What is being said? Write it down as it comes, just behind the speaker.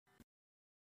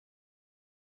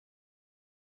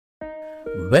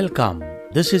Welcome.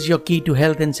 This is your Key to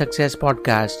Health and Success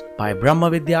podcast by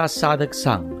Brahmavidya Sadhak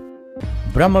Sangh.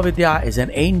 Brahmavidya is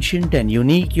an ancient and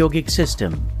unique yogic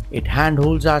system. It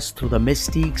handholds us through the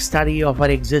mystique study of our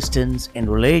existence in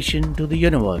relation to the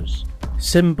universe.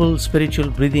 Simple spiritual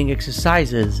breathing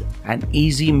exercises and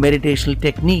easy meditational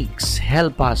techniques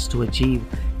help us to achieve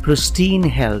pristine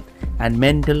health and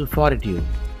mental fortitude.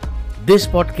 This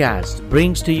podcast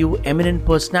brings to you eminent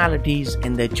personalities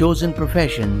in their chosen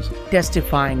professions,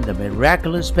 testifying the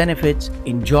miraculous benefits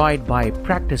enjoyed by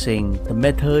practicing the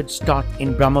methods taught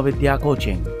in Brahmavidya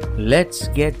coaching. Let's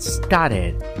get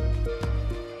started.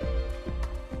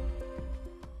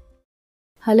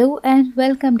 Hello and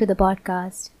welcome to the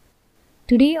podcast.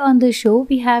 Today on the show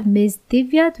we have Ms.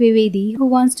 Divya Dwivedi who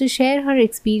wants to share her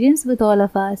experience with all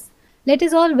of us. Let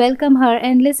us all welcome her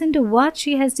and listen to what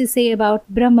she has to say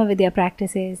about Brahmavidya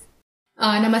practices.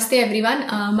 Namaste everyone.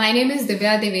 My name is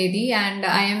Divya Dwivedi and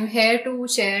I am here to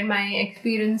share my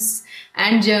experience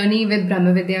and journey with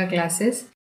Brahmavidya classes.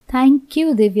 Thank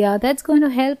you, Divya. That's going to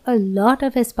help a lot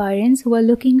of aspirants who are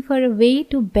looking for a way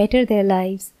to better their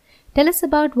lives. Tell us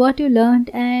about what you learned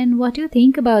and what you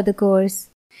think about the course.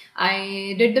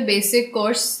 I did the basic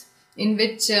course in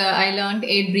which I learned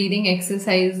 8 breathing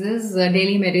exercises,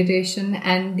 daily meditation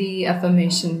and the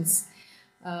affirmations.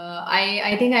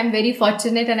 I think I'm very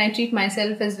fortunate and I treat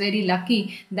myself as very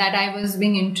lucky that I was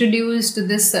being introduced to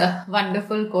this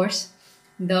wonderful course.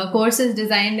 The course is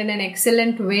designed in an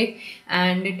excellent way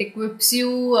and it equips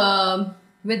you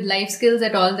with life skills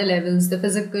at all the levels, the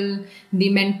physical, the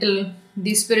mental,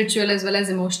 the spiritual as well as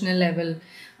emotional level.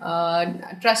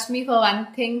 Trust me for one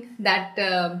thing that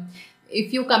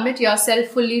if you commit yourself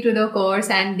fully to the course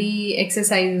and the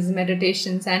exercises,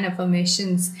 meditations and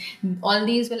affirmations, all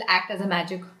these will act as a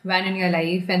magic wand in your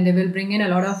life and they will bring in a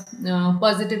lot of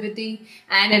positivity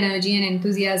and energy and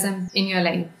enthusiasm in your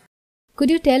life. Could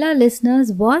you tell our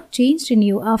listeners what changed in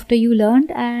you after you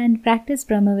learned and practiced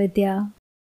Brahmavidya?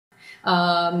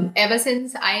 Ever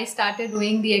since I started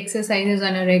doing the exercises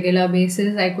on a regular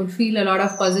basis, I could feel a lot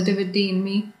of positivity in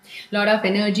me, a lot of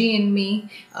energy in me.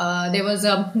 There was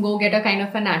a go-getter kind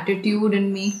of an attitude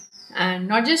in me. And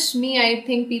not just me, I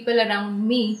think people around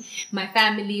me, my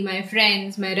family, my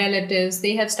friends, my relatives,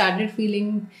 they have started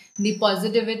feeling the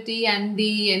positivity and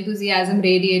the enthusiasm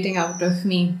radiating out of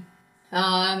me.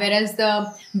 Whereas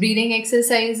the breathing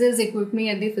exercises equip me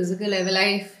at the physical level,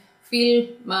 I feel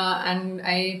and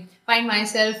I find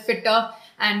myself fitter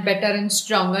and better and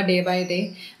stronger day by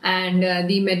day. And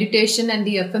the meditation and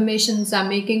the affirmations are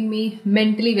making me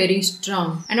mentally very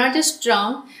strong. And not just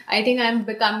strong, I think I'm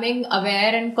becoming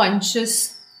aware and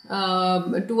conscious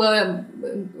to a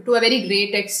very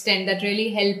great extent that really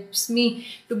helps me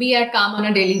to be at calm on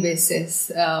a daily basis.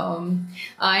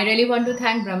 I really want to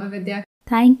thank Brahmavidya.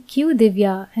 Thank you,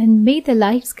 Divya, and may the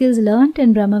life skills learnt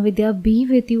in Brahmavidya be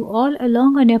with you all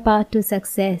along on your path to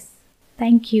success.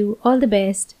 Thank you. All the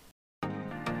best.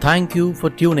 Thank you for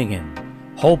tuning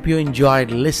in. Hope you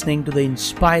enjoyed listening to the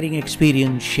inspiring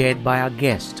experience shared by our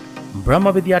guest.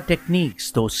 Brahmavidya techniques,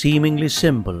 though seemingly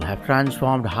simple, have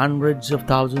transformed hundreds of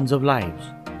thousands of lives.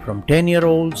 From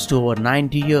 10-year-olds to over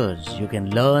 90 years, you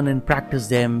can learn and practice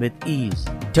them with ease.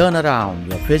 Turn around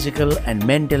your physical and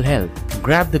mental health.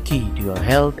 Grab the key to your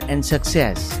health and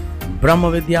success.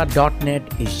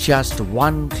 Brahmavidya.net is just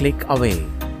one click away.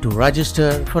 To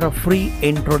register for a free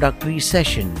introductory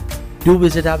session, do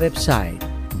visit our website.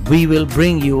 We will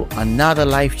bring you another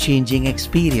life-changing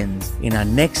experience in our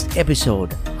next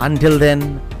episode. Until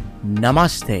then,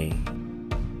 Namaste.